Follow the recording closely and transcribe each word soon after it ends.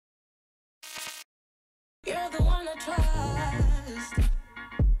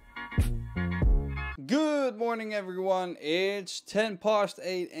morning everyone, it's 10 past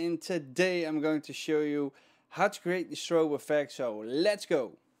 8 and today I'm going to show you how to create the strobe effect, so let's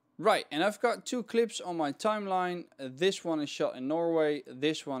go. Right, and I've got two clips on my timeline. This one is shot in Norway,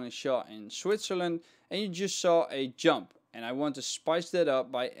 this one is shot in Switzerland, and you just saw a jump. And I want to spice that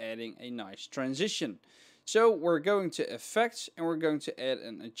up by adding a nice transition. So we're going to effects and we're going to add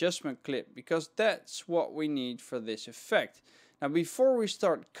an adjustment clip because that's what we need for this effect. Now before we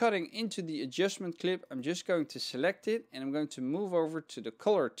start cutting into the adjustment clip, I'm just going to select it and I'm going to move over to the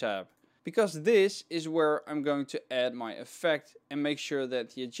color tab. Because this is where I'm going to add my effect and make sure that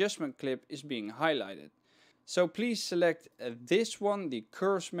the adjustment clip is being highlighted. So please select this one, the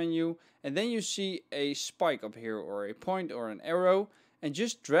curves menu, and then you see a spike up here or a point or an arrow, and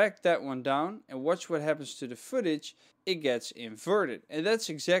just drag that one down and watch what happens to the footage. It gets inverted, and that's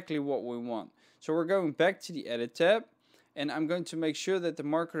exactly what we want. So we're going back to the edit tab. And I'm going to make sure that the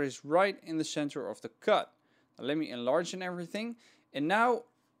marker is right in the center of the cut. Now let me enlarge and everything. And now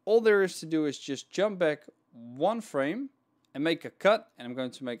all there is to do is just jump back one frame and make a cut. And I'm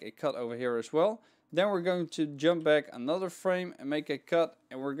going to make a cut over here as well. Then we're going to jump back another frame and make a cut.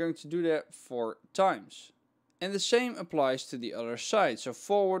 And we're going to do that 4 times. And the same applies to the other side. So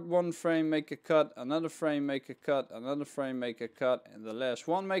forward one frame, make a cut, another frame, make a cut, another frame, make a cut, and the last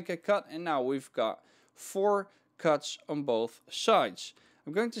one, make a cut. And now we've got 4 cuts on both sides.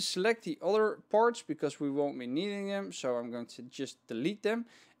 I'm going to select the other parts because we won't be needing them, so I'm going to just delete them.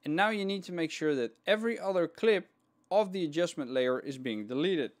 And now you need to make sure that every other clip of the adjustment layer is being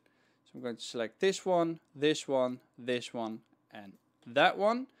deleted. So I'm going to select this one, this one, this one, and that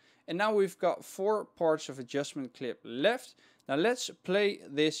one. And now we've got 4 parts of adjustment clip left. Now let's play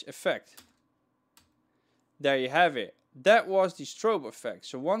this effect. There you have it. That was the strobe effect.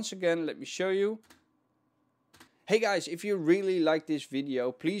 So once again, let me show you. Hey guys, if you really like this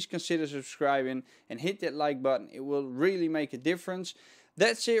video, please consider subscribing and hit that like button. It will really make a difference.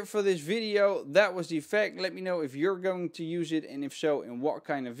 That's it for this video. That was the effect. Let me know if you're going to use it, and if so, in what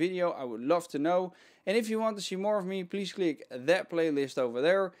kind of video. I would love to know. And if you want to see more of me, please click that playlist over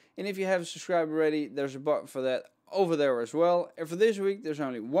there. And if you haven't subscribed already, there's a button for that over there as well. And for this week, there's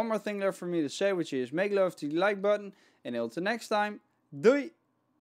only one more thing left for me to say, which is make love to the like button. And until next time, doei!